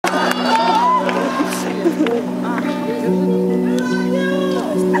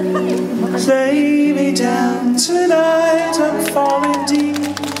Lay me down tonight, I'm falling deep.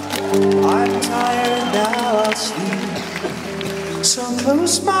 I'm tired, now I'll sleep. So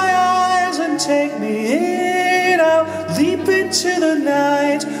close my eyes and take me in. I'll leap into the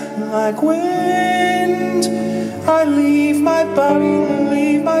night like wind. I leave my body,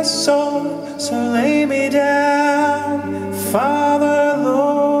 leave my soul. So lay me down, Father,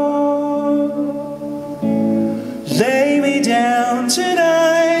 Lord. Lay me down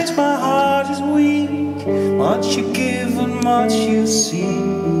tonight, my heart is weak. Much you give and much you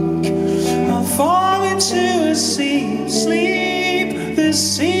seek. I'll fall into a sea of sleep, this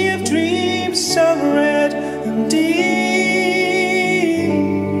sea of dreams so red and deep.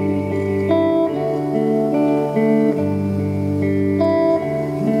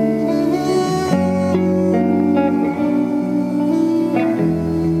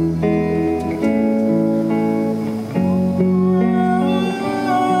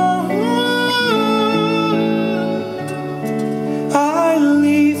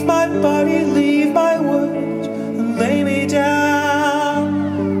 Body, leave my words and lay me down,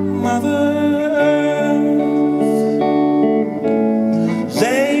 Mother Earth.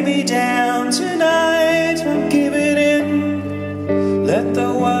 Lay me down tonight, I'm giving in. Let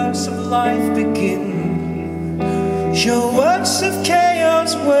the works of life begin. Your works of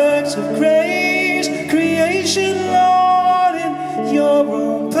chaos, works of grace, creation, Lord.